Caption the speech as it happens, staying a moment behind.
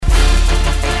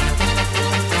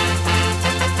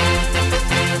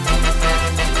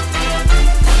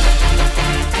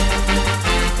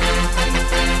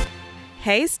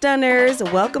Hey Stunners,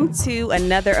 welcome to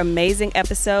another amazing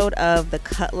episode of the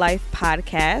Cut Life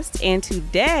podcast. And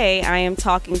today I am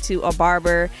talking to a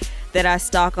barber that I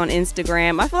stalk on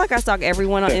Instagram. I feel like I stalk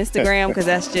everyone on Instagram because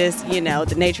that's just,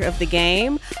 the nature of the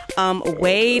game.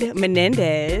 Wade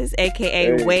Menendez,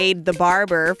 aka Wade The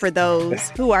Barber, for those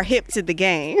who are hip to the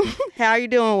game. How are you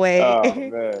doing, Wade? Oh,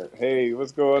 man. Hey,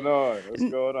 what's going on?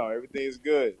 Everything's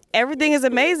good. Everything is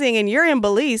amazing, and you're in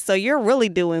Belize, so you're really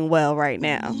doing well right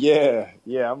now. Yeah.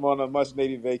 I'm on a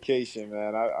much-needed vacation,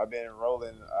 man. I've been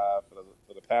rolling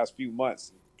for the past few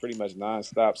months, pretty much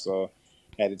nonstop, so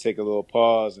I had to take a little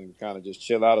pause and kind of just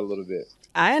chill out a little bit.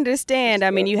 I understand.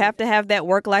 I mean, you have to have that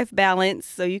work-life balance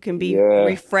so you can be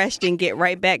refreshed and get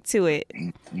right back to it.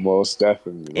 Most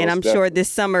definitely. And I'm sure this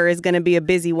summer is going to be a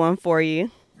busy one for you.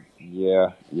 Yeah,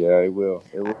 it will.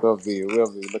 It will be.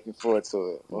 Looking forward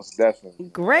to it. Most definitely.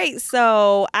 Great.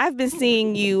 So I've been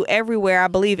seeing you everywhere, I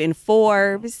believe in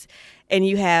Forbes, and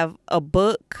you have a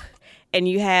book, and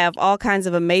you have all kinds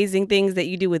of amazing things that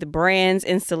you do with brands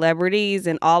and celebrities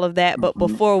and all of that. But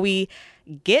before we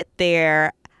get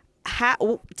there,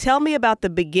 tell me about the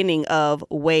beginning of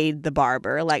Wade the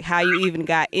Barber, like how you even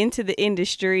got into the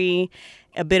industry,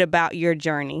 a bit about your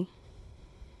journey.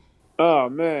 Oh,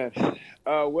 man.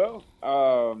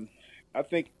 I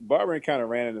think barbering kind of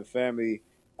ran in the family.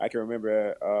 I can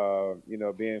remember,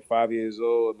 being 5 years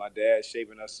old, my dad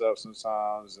shaving us up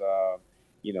sometimes.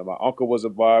 My uncle was a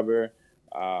barber.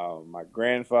 My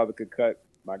grandfather could cut.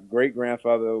 My great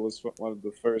grandfather was one of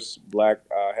the first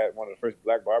had one of the first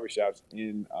black barbershops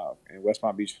in West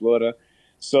Palm Beach, Florida.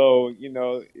 So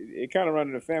it kind of run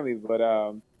in the family. But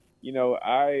I've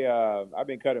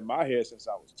been cutting my hair since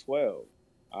I was 12,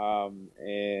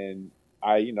 and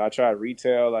I tried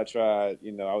retail. I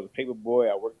was a paper boy.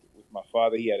 I worked with my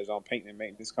father. He had his own painting and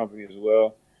maintenance company as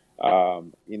well.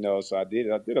 So I did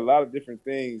a lot of different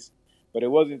things. But it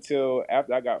wasn't until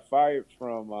after I got fired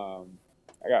from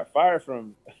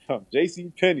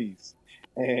J.C. Penney's,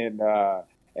 and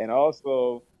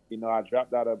also I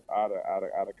dropped out of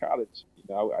college.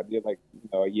 I did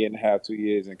a year and a half, 2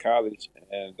 years in college,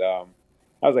 and I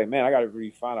was like, man, I got to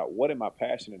really find out what am I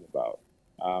passionate about.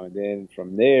 And then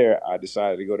from there, I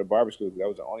decided to go to barber school because that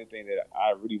was the only thing that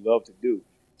I really loved to do.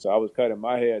 So I was cutting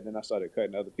my hair, then I started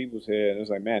cutting other people's hair, and it was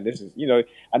like, man, this is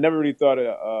I never really thought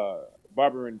of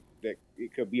barbering that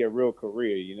it could be a real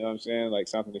career, you know what I'm saying? Like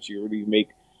something that you really make,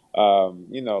 a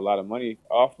lot of money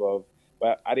off of.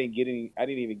 But I didn't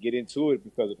even get into it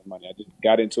because of the money. I just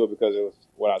got into it because it was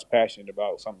what I was passionate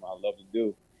about, something I love to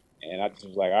do. And I just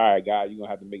was like, all right, God, you're gonna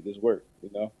have to make this work,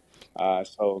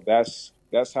 So that's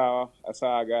how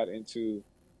I got into,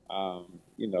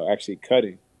 actually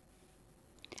cutting.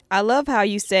 I love how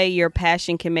you say your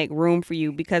passion can make room for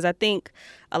you, because I think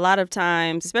a lot of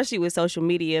times, especially with social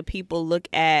media, people look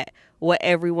at what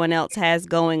everyone else has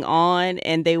going on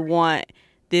and they want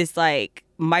this like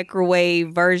microwave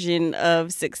version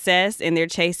of success, and they're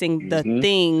chasing the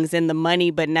things and the money,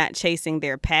 but not chasing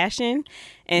their passion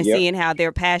and seeing how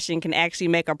their passion can actually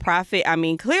make a profit. I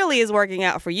mean, clearly it's working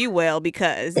out for you well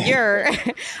because you're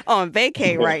on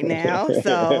vacay right now.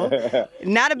 So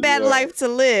not a bad life to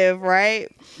live, right?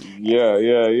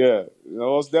 Yeah.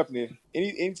 Most definitely.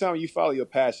 Anytime you follow your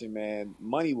passion, man,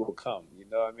 money will come, you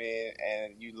know what I mean?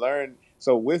 And you learn.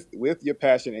 So with your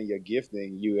passion and your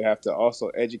gifting, you have to also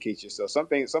educate yourself. Some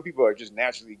people are just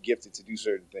naturally gifted to do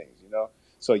certain things,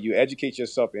 So you educate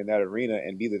yourself in that arena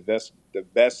and be the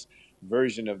best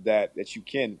version of that you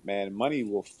can, man. Money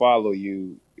will follow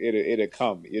you. It'll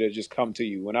come. It'll just come to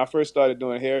you. When I first started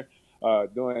doing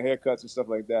haircuts and stuff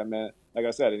like that, man, like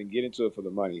I said, I didn't get into it for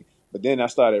the money. But then I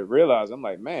started realizing, I'm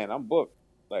like, man, I'm booked.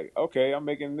 Like, okay, I'm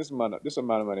making this amount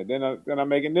of money. Then I'm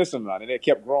making this amount, and it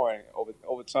kept growing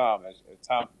over time. As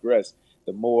time progressed,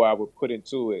 the more I would put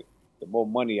into it, the more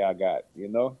money I got.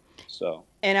 So.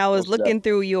 And I was looking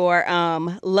through your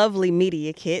lovely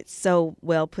media kit, so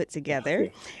well put together,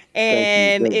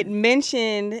 and it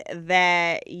mentioned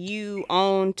that you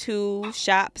own 2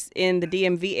 shops in the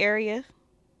DMV area.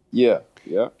 Yeah.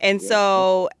 And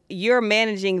so you're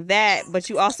managing that, but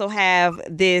you also have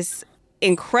this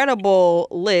incredible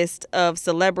list of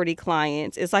celebrity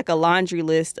clients. It's like a laundry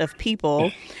list of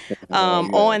people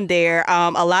on there.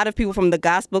 A lot of people from the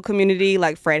gospel community,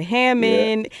 like Fred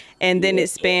Hammond, and then it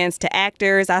spans to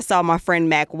actors. I saw my friend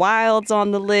Mac Wilds on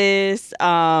the list.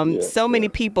 So many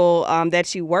people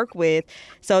that you work with.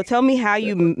 So tell me how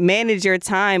you manage your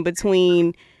time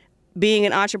between being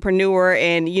an entrepreneur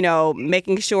and,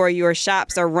 making sure your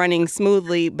shops are running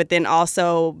smoothly, but then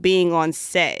also being on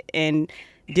set and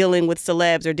dealing with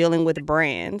celebs or dealing with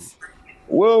brands.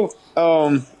 Well,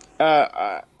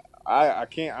 I I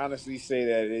can't honestly say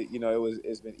that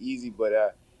it's been easy,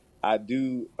 but I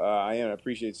am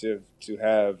appreciative to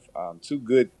have two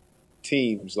good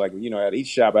teams. Like at each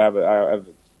shop, I have a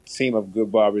team of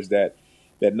good barbers that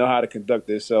know how to conduct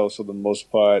themselves for the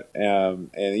most part, and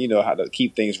how to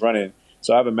keep things running.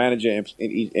 So I have a manager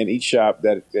in each shop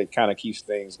that kind of keeps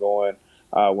things going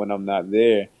when I'm not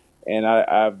there. And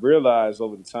I've realized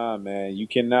over the time, man, you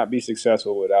cannot be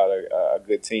successful without a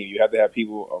good team. You have to have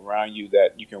people around you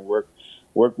that you can work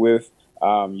with.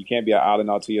 You can't be an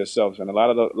island all to yourself. And a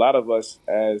lot of us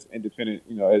as independent,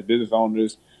 as business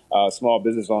owners, small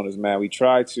business owners, man, we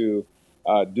try to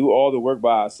do all the work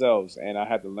by ourselves. And I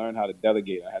had to learn how to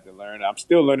delegate. I had to learn. I'm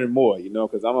still learning more,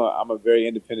 because I'm a very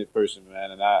independent person,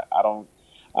 man, and I don't.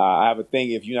 I have a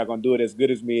thing: if you're not gonna do it as good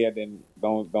as me, then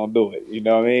don't do it. You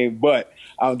know what I mean? But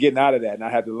I'm getting out of that, and I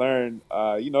had to learn.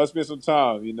 It's been some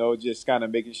time. Just kind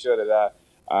of making sure that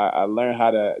I learn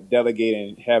how to delegate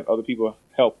and have other people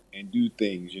help and do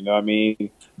things. You know what I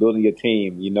mean? Building your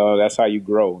team. That's how you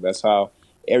grow. That's how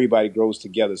everybody grows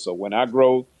together. So when I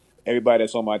grow, everybody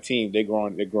that's on my team, they're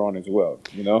growing as well.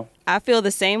 I feel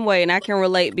the same way, and I can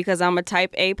relate because I'm a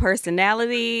type A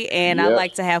personality and I Yep.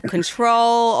 like to have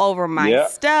control over my Yep.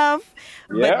 stuff.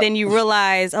 But Yep. then you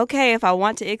realize, okay, if I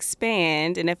want to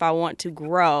expand and if I want to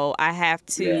grow, I have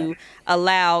Yeah. to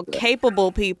allow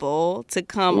capable people to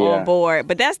come on Yeah. board.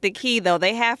 But that's the key, though.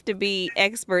 They have to be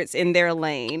experts in their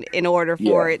lane in order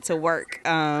for Yeah. it to work.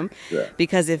 Yeah.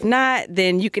 Because if not,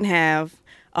 then you can have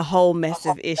a whole mess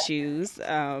of issues.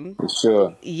 For sure.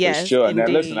 For Yes, sure. Now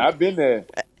listen, indeed. I've been there.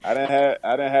 I done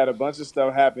had a bunch of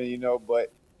stuff happen,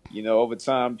 but over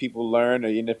time people learn, or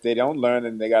even if they don't learn,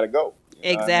 then they gotta go.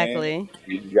 You know what I mean?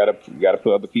 Exactly. You gotta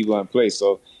put other people in place.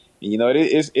 So,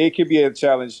 it could be a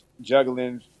challenge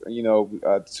juggling,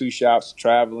 two shops,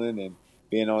 traveling and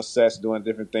being on sets, doing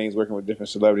different things, working with different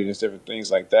celebrities, different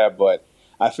things like that. But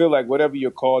I feel like whatever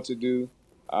you're called to do,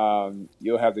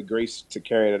 you'll have the grace to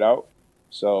carry it out.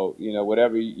 So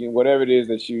whatever it is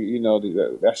that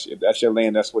that's your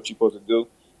lane. That's what you're supposed to do.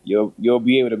 You'll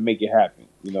be able to make it happen.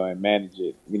 And manage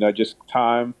it. Just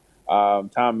time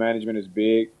management is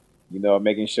big.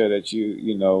 Making sure that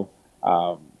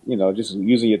just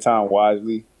using your time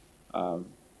wisely, and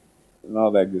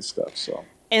all that good stuff. So.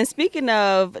 And speaking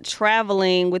of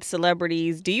traveling with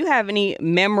celebrities, do you have any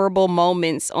memorable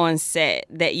moments on set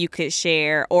that you could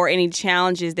share or any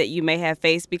challenges that you may have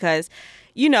faced? Because,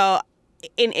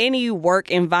 in any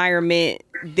work environment,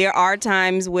 there are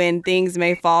times when things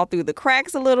may fall through the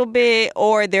cracks a little bit,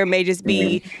 or there may just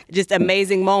be just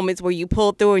amazing moments where you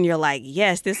pull through and you're like,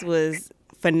 yes, this was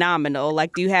phenomenal.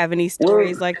 Like, do you have any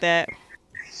stories like that?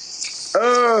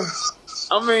 Uh,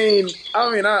 I've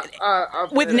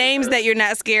With had names that you're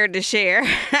not scared to share.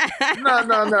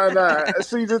 no.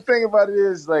 See, the thing about it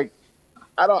is, like,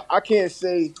 I can't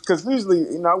say, because usually,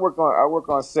 I work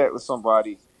on set with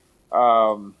somebody,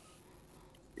 um,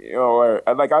 or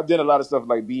like I did a lot of stuff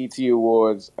like BET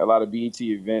Awards, a lot of BET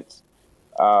events,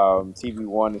 TV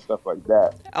One and stuff like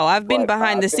that. Oh, I've been But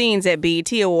behind I the think, scenes at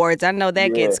BET Awards. I know that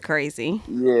yeah, gets crazy.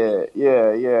 yeah,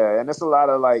 and it's a lot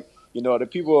of, like, the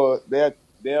people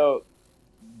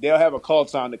they'll have a call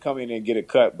time to come in and get a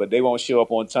cut, but they won't show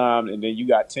up on time, and then you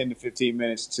got 10 to 15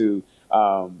 minutes to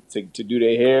do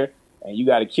their hair, and you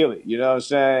got to kill it. You know what I'm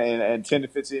saying? And 10 to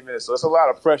 15 minutes, so it's a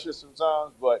lot of pressure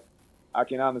sometimes. But I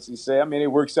can honestly say,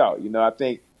 it works out. I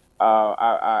think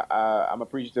I'm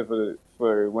appreciative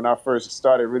for when I first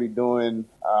started really doing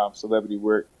celebrity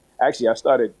work. Actually, I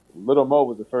started. Little Mo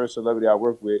was the first celebrity I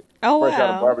worked with, Oh, fresh out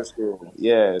of wow. barber school.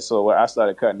 Yeah, so I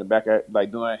started cutting the back,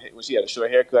 like doing when she had a short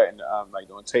haircut and like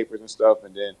doing tapers and stuff,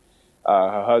 and then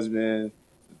her husband,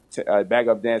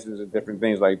 backup dancers and different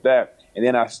things like that. And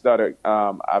then I started.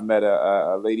 I met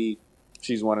a lady.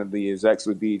 She's one of the execs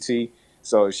with BET.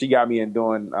 So she got me in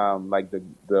doing like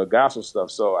the gospel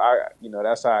stuff. So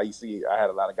that's how you see I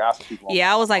had a lot of gospel people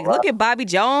Yeah, I was on my like, look at Bobby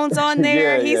Jones on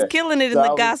there. yeah, He's yeah. killing it So in the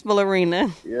I was gospel arena.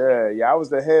 yeah. I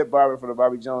was the head barber for the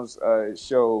Bobby Jones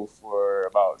show for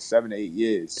about 7 to 8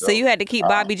 years. So So you had to keep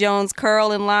Bobby Jones'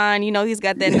 curl in line. He's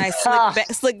got that nice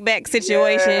slick back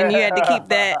situation. You had to keep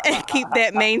yeah.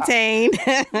 that maintained.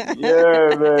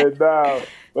 Yeah, man. No,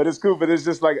 but it's cool. But it's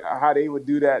just like how they would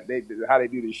do that. How they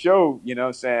do the show. You know what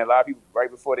I'm saying? A lot of people right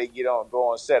before they go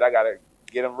on set, I gotta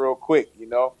get them real quick.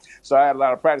 So I had a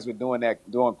lot of practice with doing that,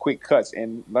 doing quick cuts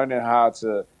and learning how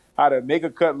to make a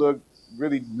cut look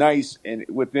really nice and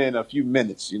within a few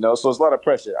minutes. So it's a lot of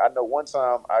pressure. I know one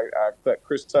time I cut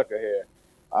Chris Tucker hair.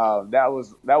 That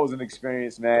was an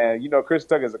experience, man. Chris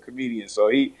Tucker is a comedian, so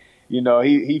he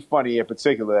funny in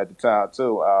particular at the time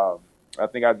too. I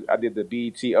think I did the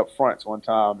BET up front one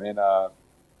time,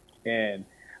 and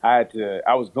I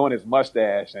was doing his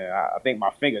mustache, and I think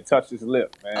my finger touched his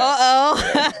lip, man.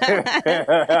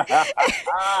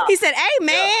 He said, "Hey,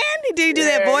 man." Did he do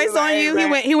that voice on you?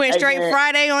 Man. He went straight man.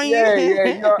 Friday on you?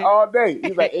 Yeah, all day. He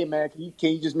was like, "Hey, man,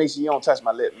 can you just make sure you don't touch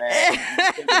my lip, man?"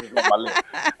 My lip.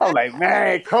 I'm like,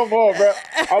 "Man, come on, bro."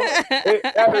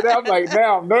 After that, I'm like,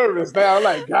 now I'm nervous. Now I'm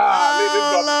like,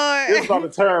 God, this is about to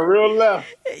turn real left.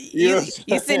 You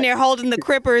sitting there holding the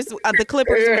clippers with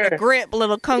a grip, a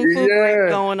little kung fu grip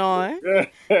going on.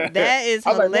 That is hilarious.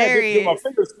 Like, man, did my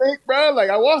fingers stink, bro? Like,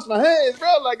 I washed my hands, bro.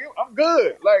 Like, I'm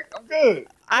good. Like, I'm good.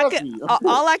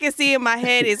 All I can see in my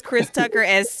head is Chris Tucker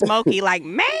as Smokey, like,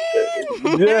 man,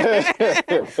 what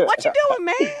you doing,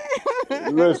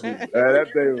 man? Listen,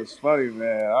 that day was funny,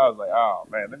 man. I was like, oh,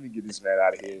 man, let me get this man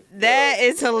out of here. That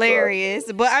is hilarious.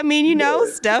 But, I mean,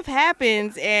 stuff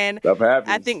happens. And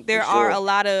I think there are a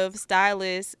lot of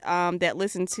stylists that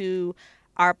listen to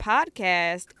our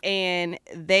podcast, and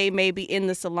they may be in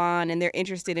the salon and they're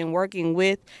interested in working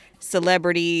with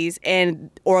celebrities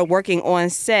or working on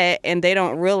set, and they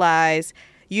don't realize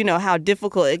how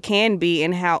difficult it can be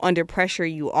and how under pressure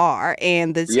you are,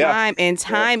 and the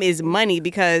time is money,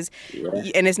 because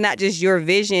and it's not just your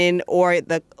vision or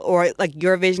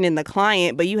your vision in the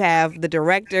client, but you have the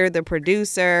director, the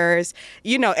producers,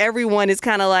 everyone is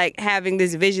kind of like having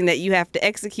this vision that you have to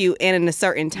execute in a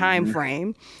certain time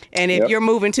frame. And if you're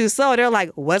moving too slow, they're like,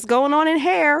 what's going on in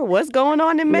hair? What's going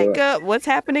on in makeup? What's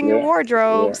happening in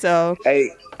wardrobe? So,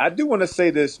 hey, I do want to say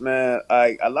this, man.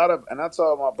 Like and I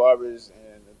told my barbers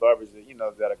and the barbers that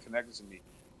that are connected to me,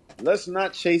 let's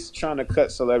not chase trying to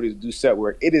cut celebrities to do set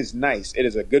work. It is nice. It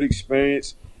is a good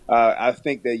experience. I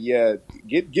think that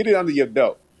get it under your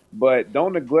belt, but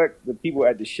don't neglect the people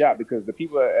at the shop, because the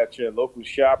people at your local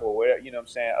shop or whatever, what I'm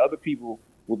saying, other people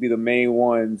will be the main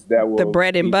ones that will the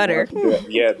bread and butter.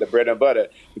 The bread and butter,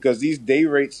 because these day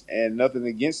rates, and nothing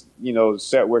against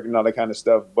set work and all that kind of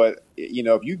stuff, but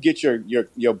if you get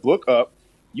your book up,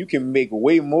 you can make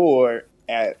way more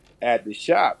at the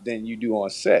shop than you do on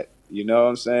set. You know what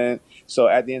I'm saying? So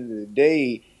at the end of the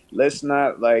day, let's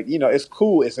not it's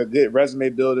cool. It's a good resume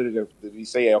builder to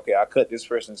say, okay, I cut this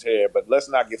person's hair, but let's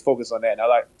not get focused on that.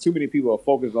 And too many people are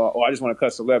focused on, I just want to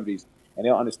cut celebrities, and they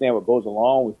don't understand what goes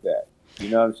along with that. You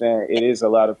know what I'm saying? It is a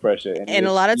lot of pressure. And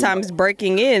a lot of times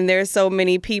breaking in, there's so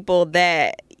many people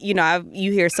that,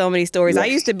 you hear so many stories. I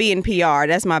used to be in PR.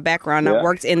 That's my background. I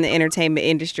worked in the entertainment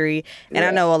industry. And I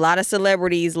know a lot of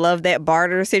celebrities love that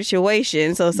barter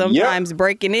situation. So sometimes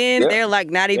breaking in, they're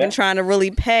like not even trying to really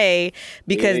pay,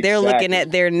 because they're looking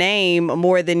at their name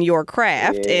more than your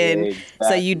craft. And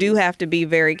so you do have to be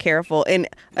very careful. And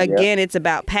again, it's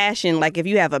about passion. Like if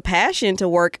you have a passion to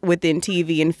work within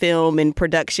TV and film and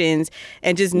productions,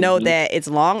 and just know that it's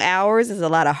long hours, there's a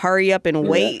lot of hurry up and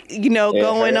wait,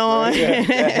 going on.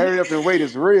 Hurry up and wait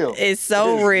is real. It's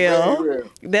so real.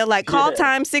 They're like, call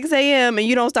time 6 a.m. and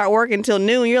you don't start working until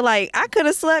noon. You're like, I could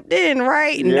have slept in,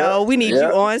 right? No, we need you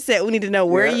on set. We need to know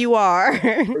where you are.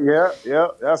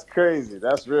 That's crazy.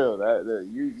 That's real. That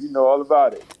you know all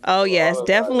about it. Oh, yes.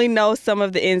 Definitely know some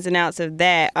of the ins and outs of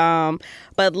that.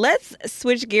 But let's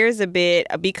switch gears a bit,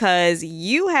 because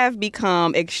you have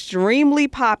become extremely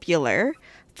popular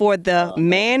for the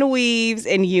man weaves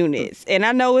and units. And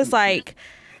I know it's like,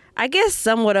 I guess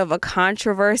somewhat of a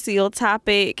controversial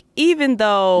topic, even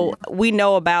though we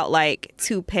know about like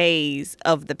toupees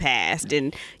of the past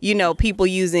and, people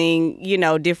using,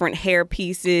 different hair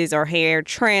pieces or hair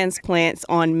transplants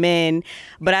on men.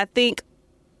 But I think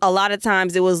a lot of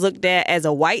times it was looked at as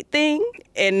a white thing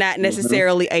and not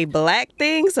necessarily a black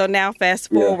thing. So now fast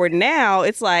forward now,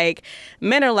 it's like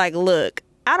men are like, look,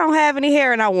 I don't have any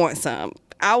hair and I want some.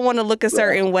 I want to look a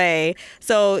certain way.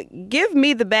 So give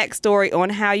me the backstory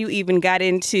on how you even got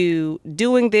into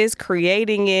doing this,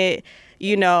 creating it,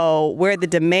 where the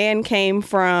demand came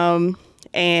from.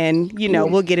 And,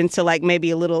 we'll get into like maybe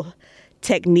a little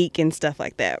technique and stuff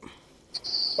like that.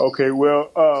 Okay, well,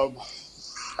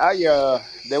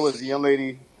 there was a young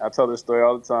lady, I tell this story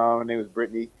all the time. Her name was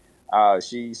Brittany.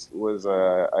 She was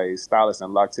a stylist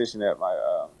and loctician at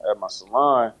my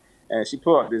salon. And she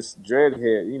put out this dread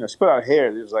hair. She put out hair.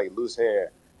 It was like loose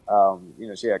hair.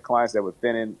 She had clients that were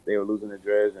thinning. They were losing their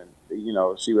dreads, and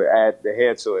she would add the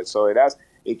hair to it. So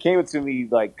it came to me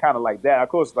like kind of like that. Of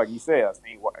course, like you said, I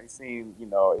seen it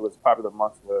was popular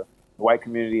amongst the white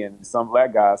community, and some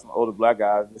black guys, some older black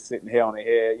guys, just sitting hair on their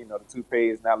head. The toupee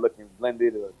is not looking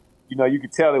blended, or you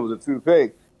could tell it was a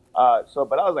toupee. But I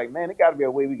was like, man, there got to be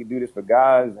a way we could do this for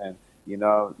guys, and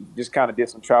just kind of did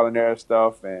some trial and error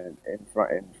stuff, and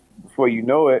before you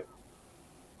know it,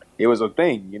 it was a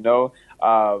thing,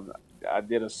 I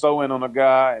did a sew-in on a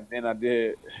guy, and then I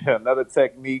did another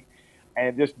technique.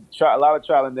 and just try a lot of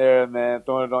trial and error, man.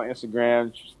 Throwing it on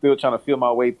Instagram, still trying to feel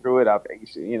my way through it.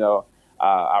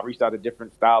 I reached out to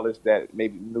different stylists that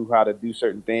maybe knew how to do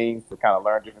certain things to kind of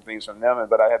learn different things from them,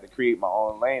 but I had to create my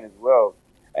own lane as well.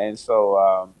 And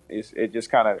so it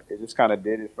just kind of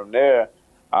did it from there.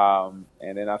 And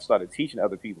then I started teaching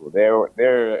other people. There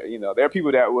are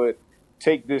people that would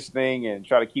take this thing and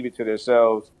try to keep it to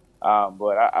themselves.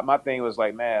 But my thing was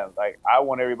like, man, like I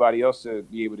want everybody else to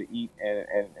be able to eat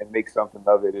and make something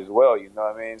of it as well. You know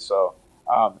what I mean? So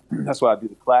that's why I do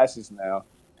the classes now,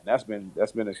 and that's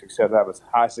been a success. I have a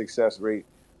high success rate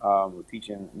with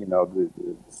teaching. The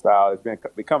style. It's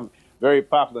become very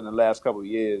popular in the last couple of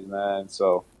years, man.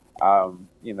 So I'm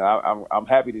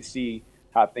happy to see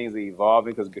how things are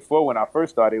evolving, because before, when I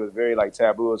first started, it was very like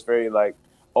taboo. It was very like,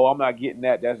 oh, I'm not getting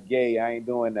that. That's gay. I ain't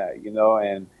doing that.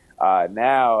 And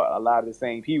now a lot of the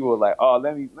same people are like, oh,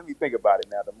 let me think about it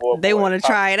now. The more they want to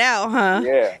try it out, huh?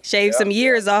 Yeah. Shave some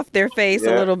years off their face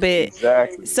a little bit.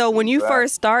 Exactly. So when you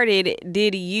first started,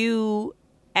 did you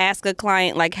ask a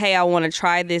client like, hey, I want to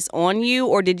try this on you,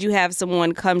 or did you have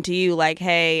someone come to you like,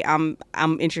 hey, I'm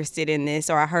interested in this,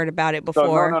 or I heard about it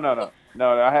before?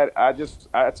 No. I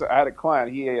had a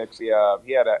client. He actually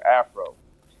he had an afro.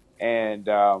 And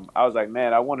I was like,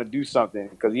 man, I want to do something,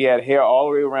 because he had hair all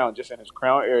the way around, just in his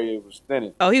crown area. It was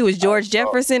thinning. Oh, he was George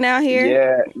Jefferson out here?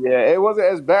 Yeah. It wasn't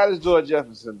as bad as George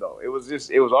Jefferson, though. It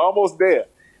was almost there.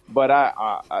 But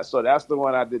so that's the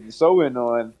one I did the sewing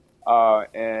on,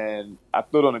 and I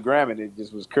threw it on the gram, and it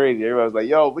just was crazy. Everybody was like,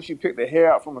 yo, but you picked the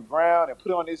hair out from the ground and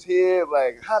put it on his head?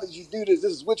 Like, how did you do this?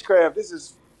 This is witchcraft. This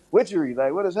is witchery.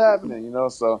 Like, what is happening?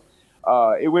 So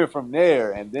it went from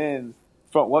there. And then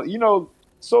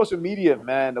social media,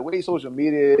 man, the way social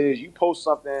media is, you post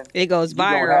something, it goes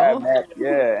viral.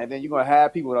 And then you're going to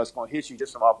have people that's going to hit you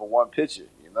just from off of one picture.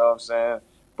 You know what I'm saying?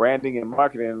 Branding and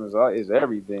marketing is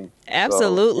everything.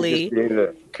 Absolutely. So it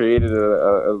just created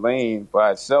a lane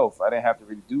by itself. I didn't have to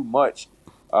really do much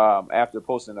after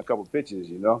posting a couple pictures,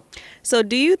 So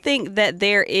do you think that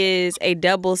there is a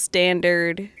double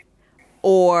standard,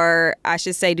 or I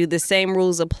should say, do the same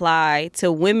rules apply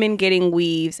to women getting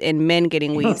weaves and men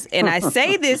getting weaves? And I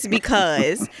say this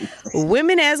because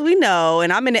women, as we know,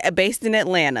 and I'm based in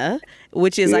Atlanta,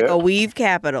 which is like a weave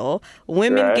capital,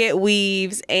 women get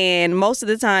weaves, and most of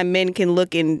the time men can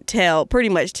look and pretty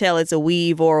much tell it's a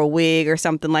weave or a wig or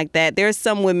something like that. There's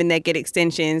some women that get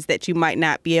extensions that you might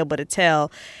not be able to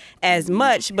tell as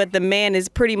much, but the man is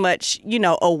pretty much,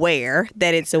 aware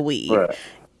that it's a weave. Right.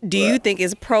 Do you think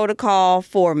it's protocol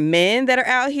for men that are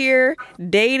out here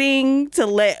dating to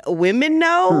let women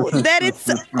know that it's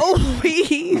a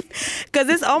weave? Because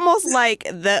it's almost like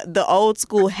the old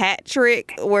school hat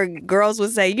trick where girls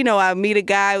would say, I meet a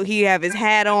guy, he have his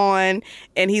hat on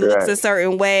and he looks a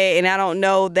certain way, and I don't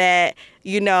know that,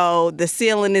 the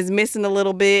ceiling is missing a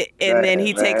little bit, and then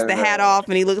he takes the hat off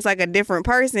and he looks like a different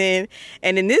person.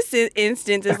 And in this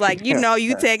instance, it's like,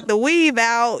 you take the weave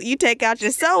out, you take out your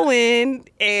sewing,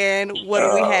 and what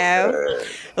do we have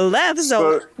left?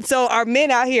 So are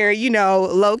men out here,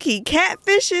 low-key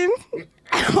catfishing?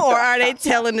 Or are they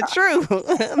telling the truth?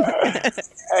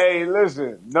 Hey,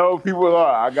 listen, no, people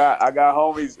are. I got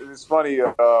homies. It's funny.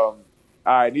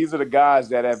 All right, these are the guys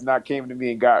that have not came to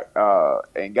me and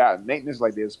got maintenance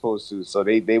like they're supposed to. So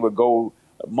they would go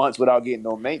months without getting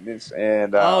no maintenance.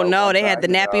 And oh no, they had the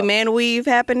nappy man weave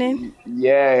happening.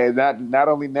 Yeah, not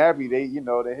only nappy,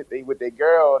 they with their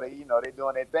girl, they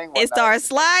doing their thing. It starts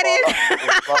sliding.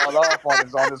 It fall off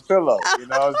on his pillow. You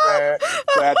know what I'm saying?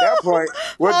 So at that point,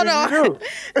 what do you do?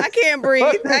 I can't breathe.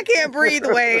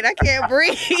 Wade. I can't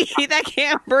breathe.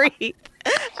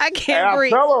 I can't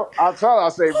breathe. I'll tell her, I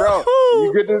say, bro,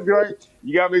 you get this joint,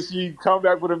 you got to make sure you come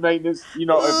back with a maintenance. If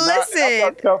not,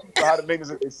 I'll tell people how to maintenance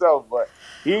it themselves, but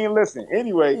he ain't listening.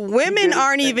 Anyway. Women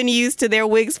aren't even used to their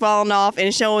wigs falling off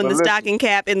and showing the stocking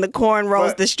cap and the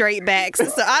cornrows, the straight backs.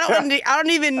 So I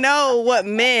don't even know what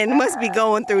men must be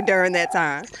going through during that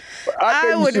time.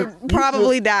 I would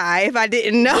probably die if I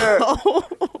didn't know.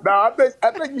 Yeah. No, I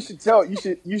think you should tell.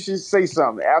 You should say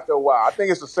something after a while. I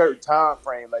think it's a certain time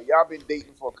frame. Like, y'all been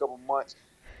dating for a couple months.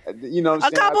 You know what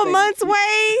I'm saying? A couple months,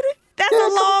 Wade? That's a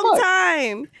long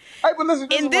time. Hey, but listen,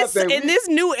 in this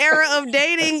new era of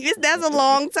dating, that's a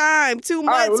long time. 2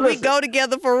 months we go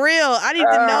together for real. I need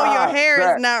to know your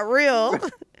hair is not real.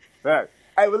 Right.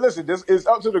 Hey, but listen, this is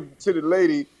up to the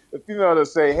lady, the female, to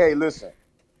say, hey, listen,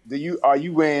 are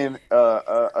you wearing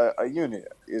a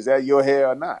unit? Is that your hair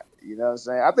or not? You know what I'm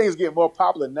saying? I think it's getting more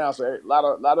popular now, so a lot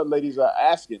of ladies are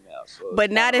asking now. So but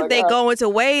not if they go into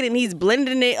Wade and he's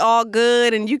blending it all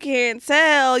good and you can't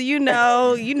tell, you're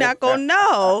not gonna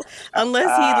know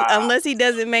unless he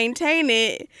doesn't maintain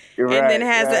it and then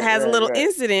has a little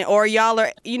incident, or y'all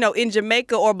are in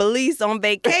Jamaica or Belize on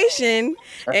vacation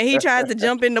and he tries to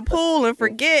jump in the pool and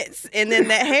forgets, and then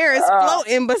that hair is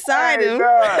floating beside him.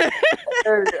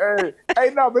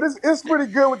 No, but it's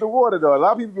pretty good with the water though. A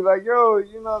lot of people be like, yo,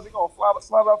 they're gonna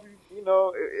slide off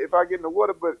you, if I get in the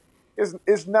water, but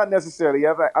it's not necessarily.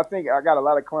 I think I got a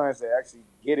lot of clients that actually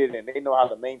get it and they know how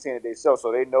to maintain it themselves,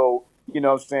 so they know, what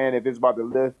I'm saying, if it's about to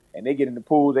lift and they get in the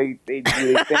pool, they do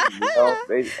their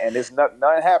thing, and it's nothing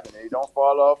happening. They don't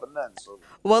fall off or nothing. So,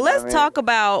 well, let's talk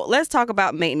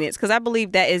about maintenance, because I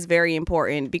believe that is very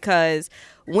important, because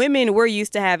women, we're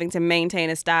used to having to maintain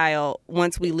a style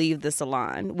once we leave the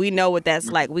salon. We know what that's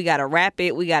like. We got to wrap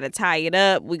it. We got to tie it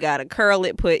up. We got to curl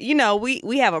it.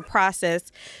 We have a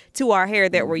process to our hair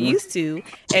that we're used to.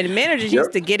 And men are just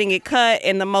used to getting it cut.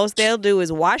 And the most they'll do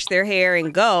is wash their hair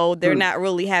and go. They're not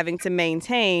really having to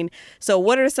maintain. So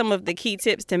what are some of the key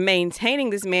tips to maintaining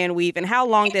this man weave, and how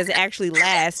long does it actually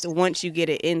last once you get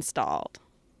it installed?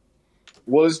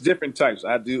 Well, it's different types.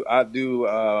 I do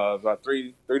about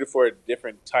three to four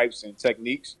different types and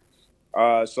techniques.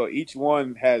 So each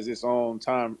one has its own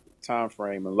time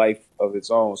frame and life of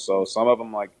its own. So some of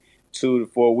them like 2 to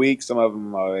 4 weeks. Some of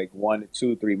them are like 1 to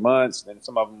 2, 3 months. Then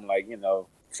some of them like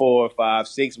 4, 5,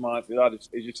 6 months.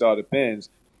 It just all depends.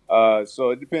 So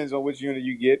it depends on which unit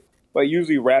you get. But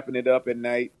usually wrapping it up at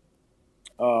night.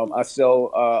 I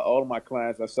sell all of my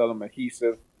clients. I sell them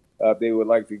adhesive. If they would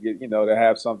like to get, to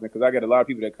have something, because I get a lot of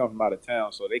people that come from out of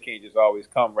town, so they can't just always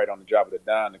come right on the drop of the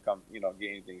dime to come, get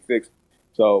anything fixed.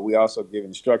 So we also give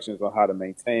instructions on how to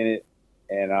maintain it,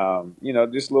 and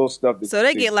just little stuff. So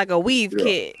they get like a weave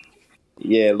kit.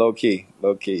 Yeah, low key.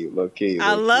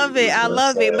 I love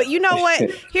it. But you know what?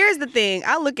 Here's the thing.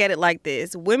 I look at it like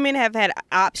this. Women have had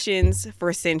options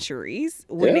for centuries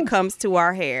when it comes to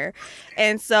our hair,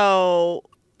 and so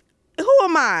who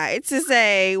am I to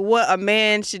say what a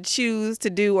man should choose to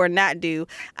do or not do?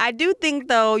 I do think,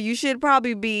 though, you should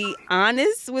probably be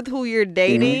honest with who you're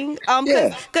dating.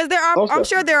 Because I'm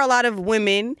sure there are a lot of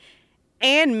women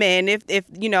and men, if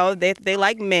they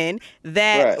like men,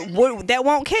 that that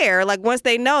won't care. Like, once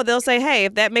they know, they'll say, hey,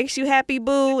 if that makes you happy,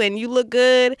 boo, and you look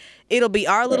good, it'll be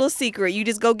our little secret. You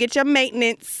just go get your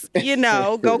maintenance,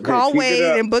 go call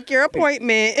Wade and book your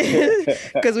appointment,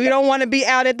 because we don't want to be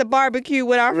out at the barbecue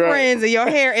with our friends and your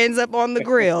hair ends up on the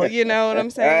grill. You know what I'm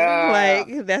saying?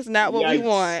 Like, that's not what we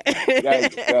want.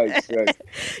 Yikes.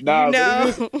 Nah,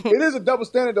 it is a double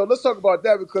standard, though. Let's talk about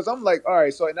that, because I'm like, all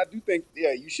right, so, and I do think,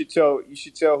 you should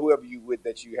tell whoever you with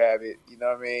that you have it, you know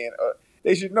what I mean?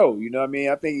 They should know, you know what I mean?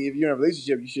 I think if you're in a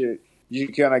relationship, you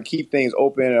kind of keep things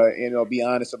open and be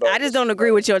honest about it. I just don't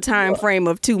agree with your time frame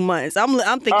of 2 months. I'm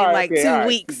thinking like 2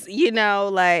 weeks,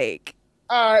 like.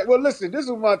 All right, well, listen, this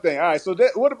is one thing. All right, so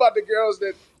what about the girls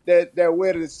that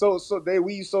wear it so they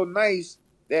weave so nice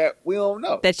that we don't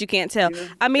know? That you can't tell.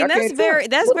 I mean, that's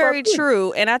very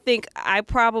true. And I think I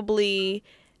probably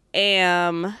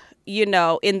am,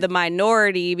 in the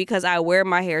minority, because I wear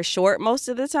my hair short most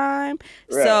of the time.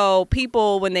 Right. So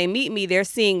people, when they meet me, they're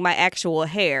seeing my actual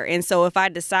hair. And so if I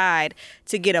decide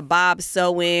to get a bob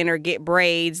sew-in or get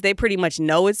braids, they pretty much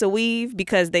know it's a weave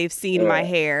because they've seen my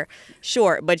hair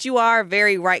short. But you are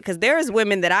very right, because there's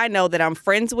women that I know that I'm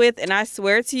friends with, and I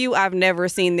swear to you, I've never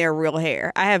seen their real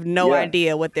hair. I have no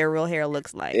idea what their real hair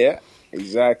looks like. Yeah.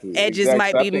 Exactly. Edges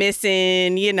might be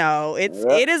missing,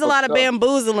 it is a lot of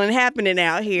bamboozling happening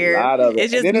out here.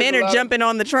 It's just men are jumping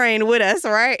on the train with us,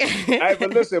 right? Hey, but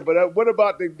listen, what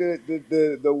about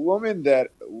the woman that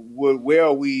would wear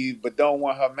a weave but don't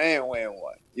want her man wearing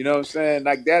one? You know what I'm saying?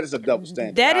 Like, that is a double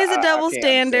standard. That is a double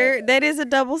standard. That is a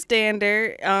double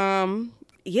standard. I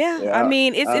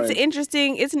mean,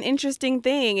 it's an interesting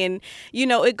thing, and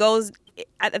it goes.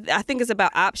 I think it's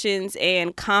about options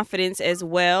and confidence as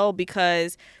well,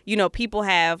 because people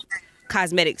have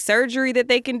cosmetic surgery that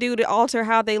they can do to alter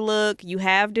how they look. You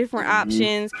have different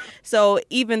options. So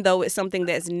even though it's something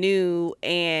that's new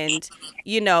and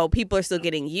people are still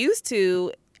getting used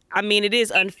to, I mean, it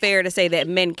is unfair to say that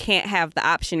men can't have the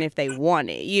option if they want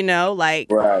it, you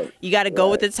got to go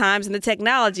with the times and the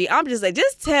technology. I'm just like,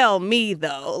 just tell me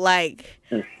though, like,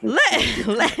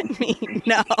 let me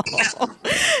know.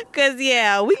 Cause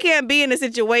yeah, we can't be in a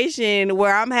situation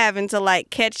where I'm having to like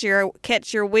catch your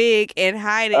wig and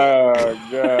hide it. Oh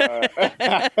God.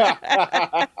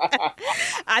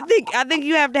 I think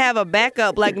you have to have a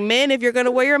backup. Like men, if you're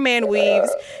gonna wear your man weaves,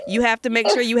 you have to make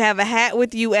sure you have a hat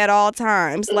with you at all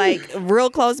times, like real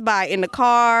close by, in the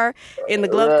car, in the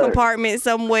glove Right. compartment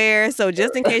somewhere. So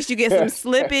just in case you get some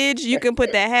slippage, you can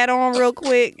put that hat on real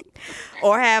quick,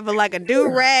 or have like a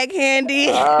do-rag handy.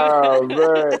 Oh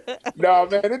man, no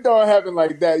man, it don't happen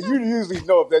like that. You usually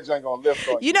know if that joint gonna lift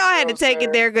on you. You know I had to take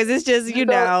it there because it's just you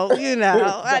know.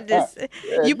 I just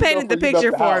Yeah, you painted the before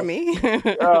you picture left the for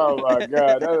house. me. Oh my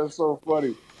God, that is so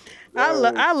funny.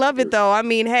 I love it though. I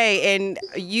mean, hey, and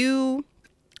you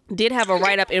did have a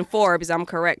write-up in Forbes. I'm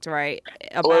correct, right?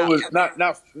 Well, it About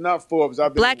was not Forbes.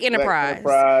 I've been Black in Enterprise.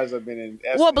 Black Enterprise. I've been in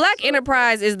Essence, well, Black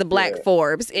Enterprise is the Black yeah.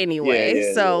 Forbes anyway.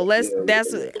 Yeah, so yeah.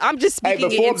 that's I'm just Hey, speaking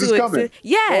but it Forbes into is coming. it.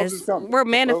 Yes, Forbes is coming. we're Forbes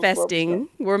is manifesting. coming.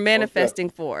 We're manifesting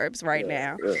Forbes right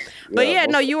now. Yeah, But yeah,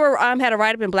 no, most you were had a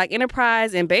write-up in Black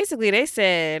Enterprise, and basically they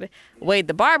said Wade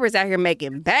the Barber's out here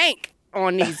making bank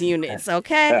on these units,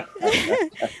 okay?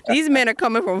 These men are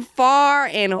coming from far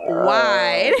and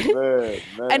wide.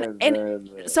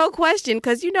 Man. So question,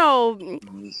 because you know,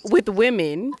 with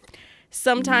women,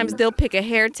 sometimes they'll pick a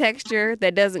hair texture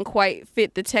that doesn't quite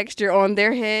fit the texture on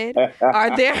their head.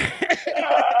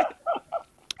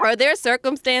 Are there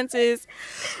circumstances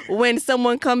when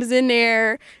someone comes in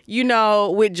there, you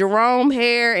know, with Jerome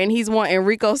hair and he's wanting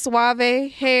Rico Suave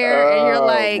hair, and you're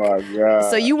like, my God.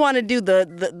 so you want to do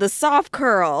the soft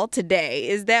curl today?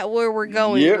 Is that where we're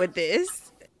going with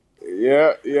this?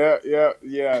 Yeah.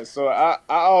 So I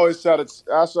always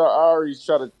always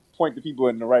try to point the people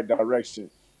in the right direction.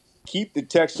 Keep the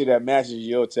texture that matches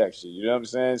your texture. You know what I'm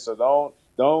saying? So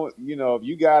don't you know, if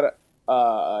you got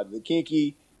the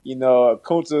kinky, you know, a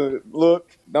Kunta look,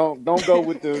 don't go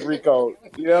with the Rico.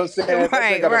 You know what I'm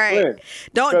saying? Right.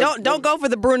 Don't go for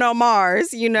the Bruno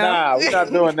Mars, you know. Nah, we're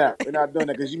not doing that.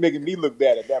 Because you're making me look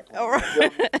bad at that point.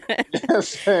 Right. You know what I'm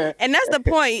saying? And that's the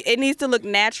point. It needs to look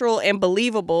natural and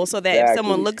believable so that if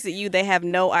someone looks at you, they have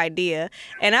no idea.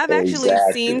 And I've actually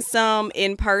seen some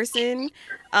in person.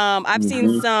 I've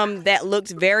seen some that looked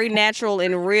very natural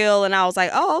and real, and I was like,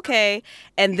 oh, okay.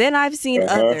 And then I've seen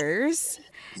others.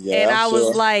 Yeah, and I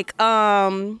was like,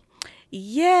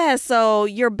 yeah, so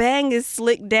your bang is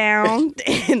slicked down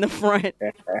in the front.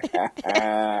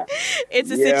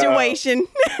 It's a situation.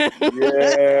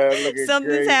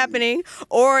 Something's happening.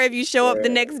 Or if you show up the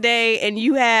next day and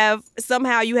you have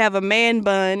a man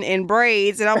bun and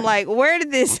braids, and I'm like, where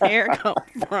did this hair come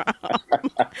from?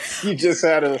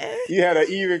 You had an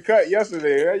even cut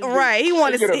yesterday. Right. He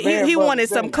wanted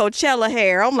some Coachella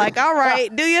hair. I'm like, all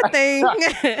right, do your thing.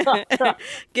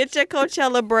 Get your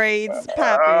Coachella braids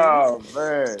popping. Oh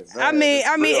man. I mean,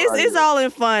 it's all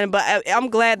in fun, but I'm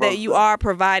glad that you are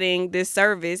providing this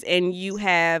service and you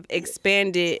have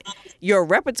expanded your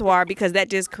repertoire, because that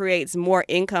just creates more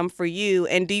income for you.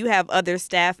 And do you have other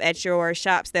staff at your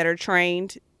shops that are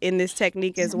trained in this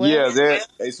technique as well? Yeah,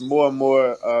 it's more and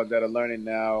more that are learning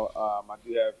now. I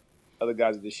do have other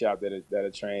guys at the shop that are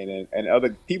trained, and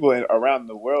other people around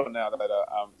the world now that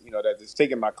are that is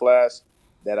taking my class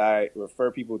that I refer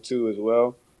people to as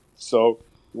well. So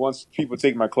once people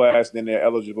take my class, then they're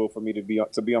eligible for me to be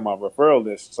on my referral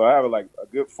list. So I have like a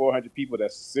good 400 people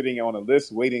that's sitting on a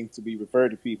list waiting to be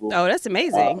referred to people. Oh, that's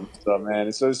amazing. So man,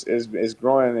 it's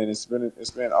growing, and it's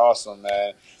been awesome,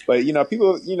 man. But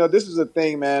people, this is a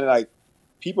thing, man. Like,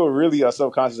 people really are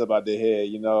subconscious about their hair,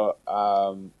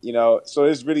 so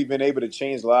it's really been able to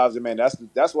change lives. And man,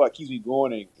 that's what keeps me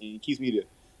going, and it keeps me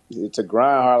to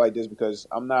grind hard like this, because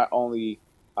I'm not only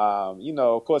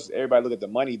of course, everybody look at the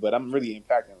money, but I'm really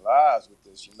impacting lives with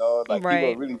this, Like, right.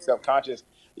 People are really self-conscious.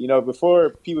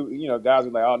 Before people, guys are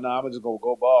like, oh, no, I'm just going to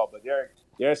go bald. But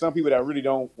there are some people that really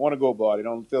don't want to go bald. They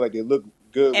don't feel like they look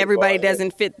good. Everybody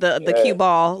doesn't fit the cue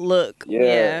ball look.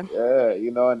 Yeah.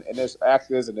 And there's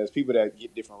actors and there's people that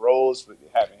get different roles for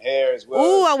having hair as well.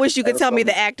 Ooh, I wish you could tell me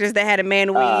the actors that had a man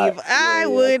weave. I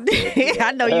would.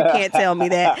 I know you can't tell me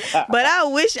that, but I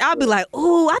wish. I'd be like,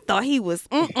 ooh, I thought he was.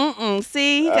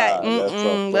 See, he got.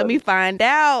 So let me find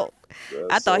out.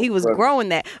 I thought he was growing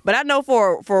that, but I know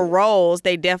for roles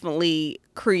they definitely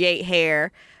create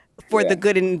hair for the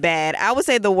good and bad. I would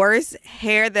say the worst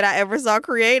hair that I ever saw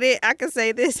created, I could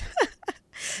say this,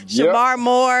 Yep. Shamar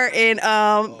Moore and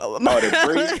The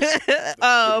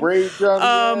braids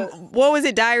on the what was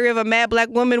it? Diary of a Mad Black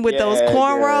Woman with those yeah,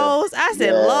 cornrows. I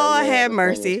said, Lord have that thing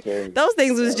was mercy. crazy. Those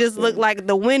things was That just looked crazy. like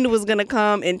the wind was gonna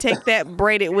come and take that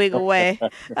braided wig away.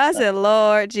 I said,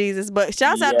 Lord Jesus. But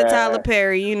shouts out to Tyler Yeah.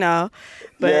 Perry, you know. Yeah,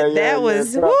 But that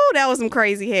was yeah. that was some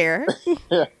crazy hair.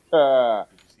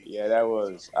 Yeah, that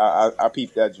was. I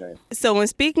peeped that joint. So when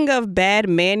speaking of bad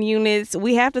man units,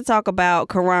 we have to talk about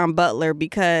Karan Butler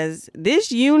because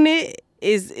this unit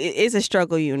is a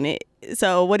struggle unit.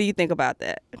 So what do you think about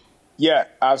that? Yeah,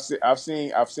 I've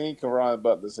seen Karan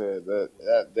Butler said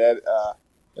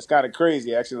that's kind of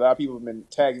crazy. Actually, a lot of people have been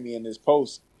tagging me in this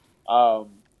post.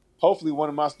 Hopefully, one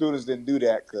of my students didn't do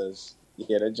that because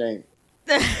that joint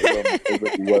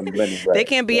it wasn't blending right. They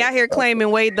can't be out here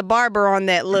claiming Wade the Barber on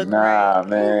that look, Nah, right?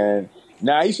 man.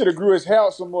 Nah, he should have grew his hair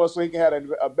out some more so he can have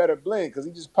a better blend because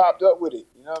he just popped up with it.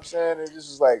 You know what I'm saying? It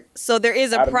just was like. So there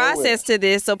is a process to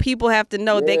this. So people have to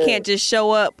know they can't just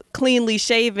show up cleanly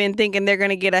shaven thinking they're going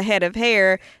to get a head of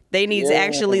hair. They need to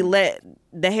actually let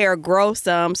the hair grow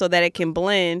some so that it can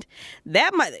blend.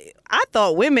 I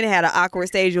thought women had an awkward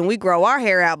stage when we grow our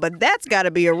hair out, but that's got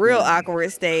to be a real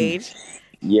awkward stage.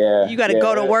 Yeah, you got to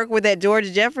go to work with that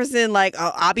George Jefferson. Like,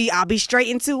 oh, I'll be straight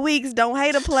in 2 weeks. Don't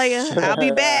hate a player. I'll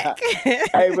be back.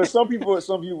 Hey, but some people,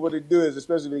 what they do is,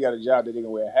 especially if they got a job that they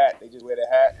can wear a hat, they just wear the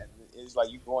hat, and it's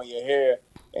like you growing your hair,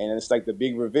 and it's like the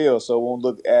big reveal, so it won't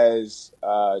look as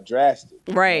drastic.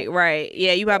 Right.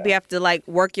 Yeah, you probably have to like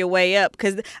work your way up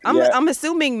because I'm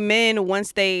assuming men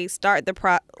once they start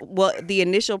the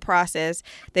initial process,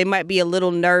 they might be a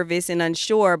little nervous and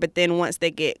unsure, but then once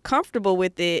they get comfortable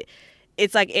with it.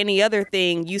 It's like any other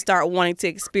thing. You start wanting to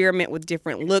experiment with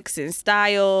different looks and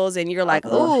styles, and you're like,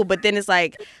 ooh, but then it's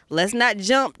like, let's not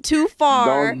jump too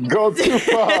far. Don't go too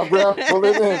far, bro. Pull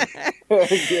it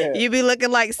in. You be looking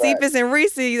like Cephas and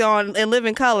Reese in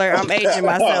Living Color. I'm aging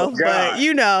myself, but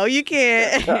you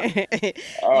can't.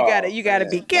 you gotta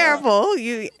be careful.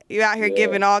 You out here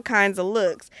giving all kinds of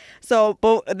looks. So,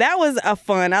 but that was a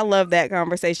fun. I love that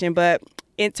conversation. But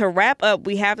to wrap up,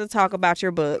 we have to talk about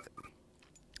your book.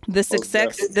 The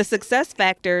success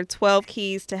factor, 12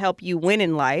 keys to help you win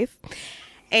in life.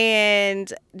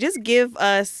 And just give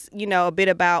us, a bit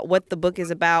about what the book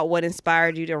is about, what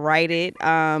inspired you to write it.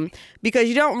 Because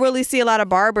you don't really see a lot of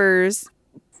barbers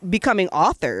becoming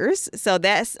authors. So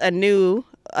that's a new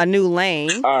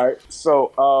lane. All right.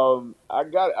 So I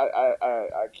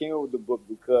came up with the book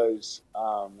because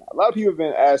a lot of people have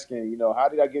been asking, how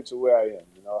did I get to where I am?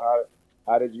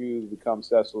 How did you become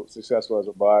successful as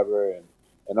a barber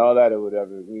and all that or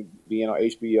whatever, being on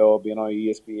HBO, being on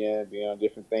ESPN, being on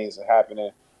different things that are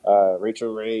happening,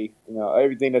 Rachel Ray,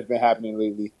 everything that's been happening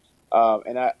lately.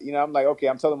 And I'm like, okay,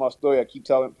 I'm telling my story. I keep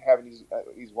having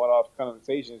these one-off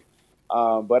conversations.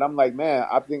 But I'm like, man,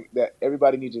 I think that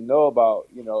everybody needs to know about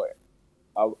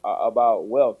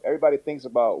wealth. Everybody thinks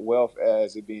about wealth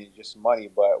as it being just money,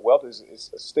 but wealth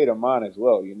is a state of mind as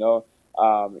well,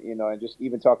 and just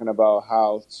even talking about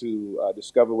how to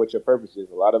discover what your purpose is.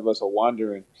 A lot of us are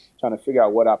wandering, trying to figure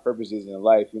out what our purpose is in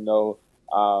life, and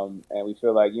we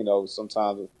feel like,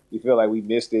 sometimes we feel like we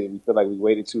missed it. And we feel like we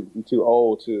waited too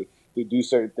old to do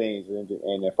certain things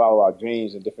and follow our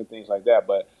dreams and different things like that.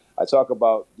 But I talk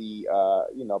about the,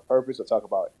 purpose. I talk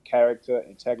about character,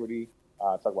 integrity.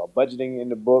 I talk about budgeting in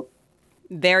the book.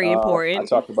 Very important. I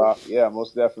talked about,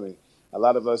 most definitely. A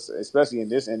lot of us, especially in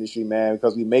this industry, man,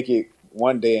 because we make it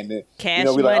one day and then cash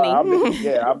we money.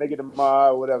 I'll make it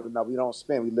tomorrow, whatever. No, we don't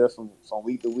spend. We live from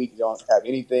week to week. We don't have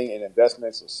anything in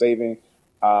investments or saving,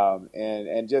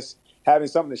 and just having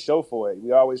something to show for it.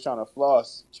 We're always trying to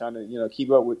floss, trying to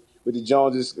keep up with the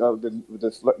Joneses,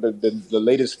 the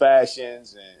latest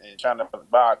fashions, and trying to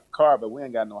buy a car, but we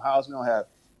ain't got no house. We don't have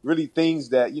really things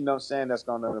that that's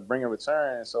going to bring a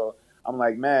return. So I'm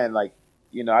like, man,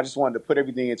 I just wanted to put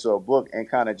everything into a book and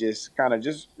kind of just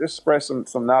spread some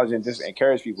knowledge and just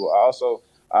encourage people. I also,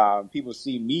 people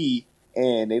see me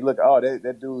and they look, oh,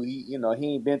 that dude, he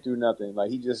ain't been through nothing. Like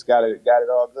he just got it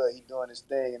all good. He doing his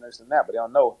thing and this and that. But they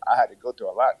don't know I had to go through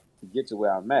a lot to get to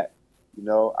where I'm at.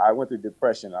 I went through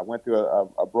depression. I went through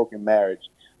a broken marriage,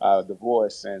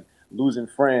 divorce, and losing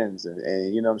friends,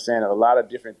 and what I'm saying, a lot of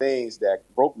different things that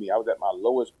broke me. I was at my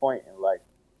lowest point in life.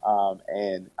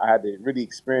 And I had to really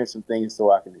experience some things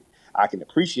so I can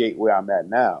appreciate where I'm at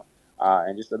now,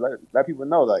 and just to let people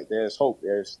know there's hope.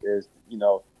 There's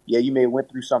you may have went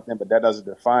through something, but that doesn't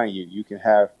define you. You can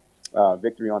have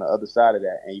victory on the other side of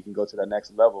that, and you can go to the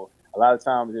next level. A lot of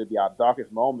times it'll be our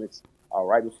darkest moments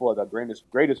right before the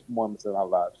greatest moments in our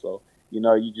lives. So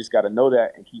you just got to know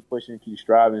that and keep pushing, keep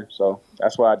striving. So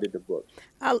that's why I did the book.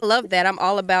 I love that. I'm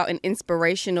all about an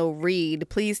inspirational read.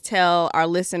 Please tell our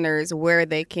listeners where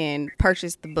they can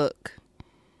purchase the book.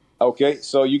 Okay,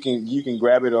 so you can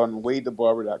grab it on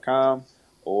wadethebarber.com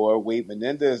or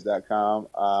wademenendez.com.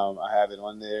 I have it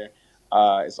on there.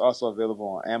 It's also available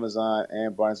on Amazon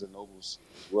and Barnes and Nobles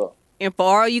as well. And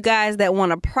for all you guys that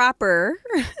want a proper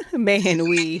man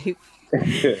weave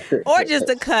or just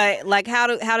a cut, like how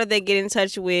do they get in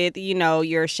touch with,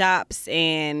 your shops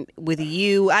and with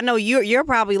you? I know you're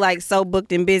probably like so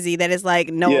booked and busy that it's like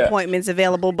no appointments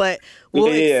available, but we'll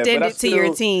extend it to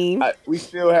your team. We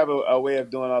still have a way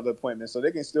of doing all the appointments, so they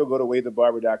can still go to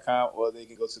wadethebarber.com or they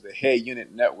can go to the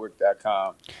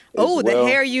hairunitnetwork.com. Oh, the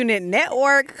Hair Unit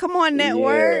Network. Come on,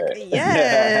 network.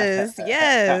 Yeah.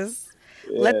 Yes.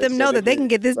 Let them know that they can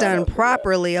get this done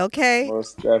properly, okay?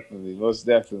 Most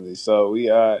definitely. So we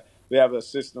have a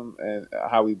system and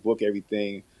how we book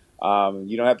everything.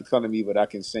 You don't have to come to me, but I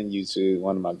can send you to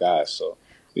one of my guys. So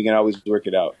we can always work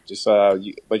it out. Just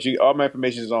all my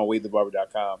information is on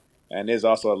wadethebarber.com, and there's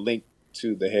also a link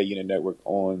to the Hair Unit Network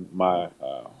on my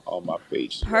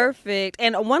page. Perfect.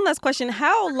 And one last question: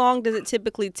 how long does it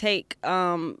typically take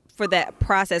for that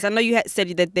process? I know you had said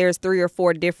that there's 3 or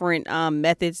 4 different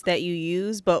methods that you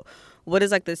use, but what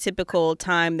is like the typical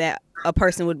time that a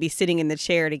person would be sitting in the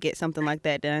chair to get something like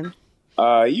that done?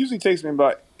 It usually takes me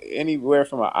about anywhere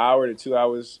from an hour to 2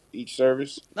 hours each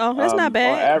service. Oh, that's not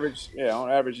bad. On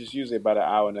average, it's usually about an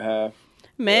hour and a half.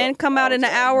 Man, come out in an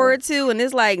hour or two and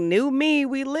it's like new me.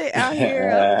 We lit out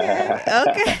here.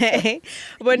 Okay.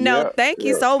 But no, thank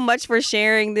you so much for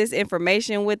sharing this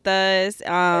information with us.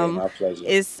 My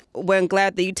pleasure. We're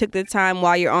glad that you took the time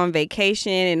while you're on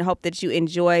vacation and hope that you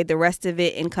enjoy the rest of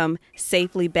it and come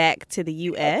safely back to the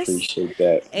U.S. I appreciate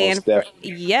that. And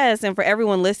for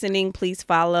everyone listening, please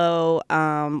follow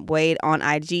Wade on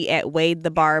IG at Wade The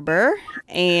Barber.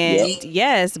 And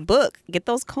book. Get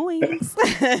those coins.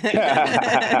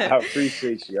 I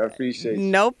appreciate you.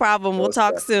 No problem. We'll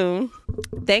talk soon.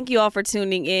 Thank you all for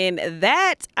tuning in.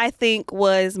 That, I think,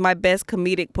 was my best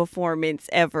comedic performance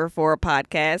ever for a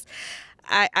podcast.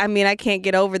 I mean, I can't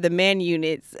get over the man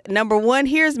units. Number one,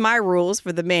 here's my rules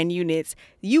for the man units.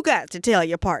 You got to tell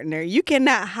your partner. You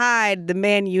cannot hide the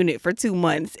man unit for 2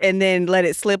 months and then let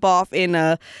it slip off in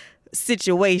a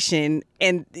situation,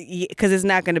 and because it's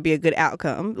not going to be a good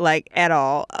outcome, like at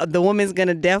all. The woman's going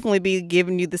to definitely be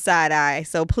giving you the side eye,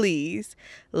 so please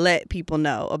let people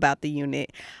know about the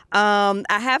unit. I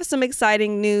have some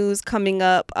exciting news coming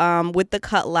up with the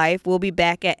Cut Life. We'll be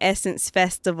back at Essence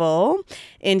Festival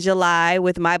in July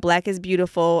with My Black is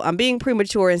Beautiful. I'm being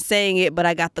premature in saying it, but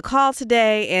I got the call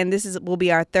today, and will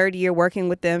be our 3rd year working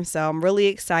with them, so I'm really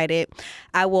excited.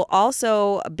 I will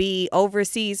also be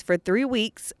overseas for 3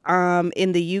 weeks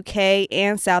in the UK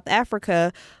and South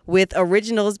Africa with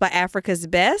Originals by Africa's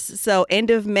Best. So end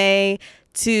of May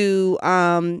to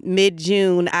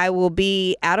mid-June, I will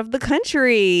be out of the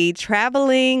country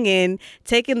traveling and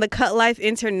taking the Cut Life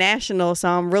international. So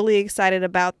I'm really excited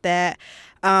about that.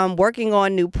 Working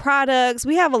on new products.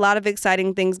 We have a lot of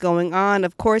exciting things going on.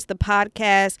 Of course, the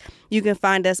podcast, you can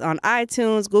find us on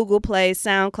iTunes, Google Play,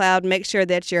 SoundCloud. Make sure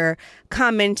that you're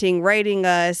commenting, rating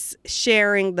us,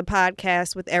 sharing the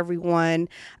podcast with everyone.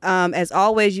 As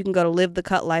always, you can go to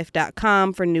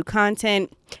livethecutlife.com for new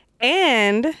content.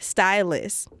 And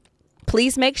stylists,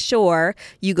 please make sure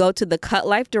you go to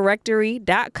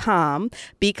thecutLifeDirectory.com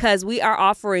because we are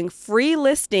offering free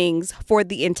listings for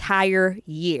the entire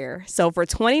year. So for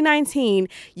 2019,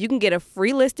 you can get a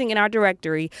free listing in our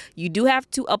directory. You do have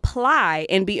to apply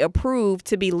and be approved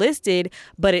to be listed,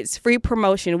 but it's free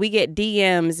promotion. We get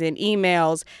DMs and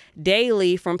emails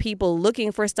daily from people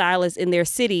looking for stylists in their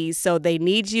cities. So they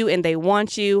need you and they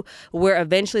want you. We're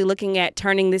eventually looking at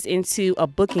turning this into a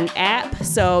booking app.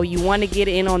 So you want to get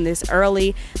in on this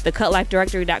early,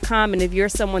 thecutLifeDirectory.com. And if you're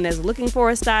someone that's looking for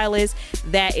a stylist,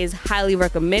 that is highly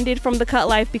recommended from The Cut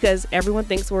Life because everyone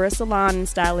thinks we're a salon and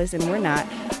stylist and we're not.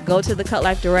 Go to the Cut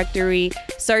Life Directory,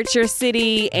 search your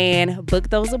city and book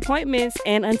those appointments.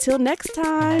 And until next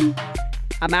time,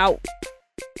 I'm out.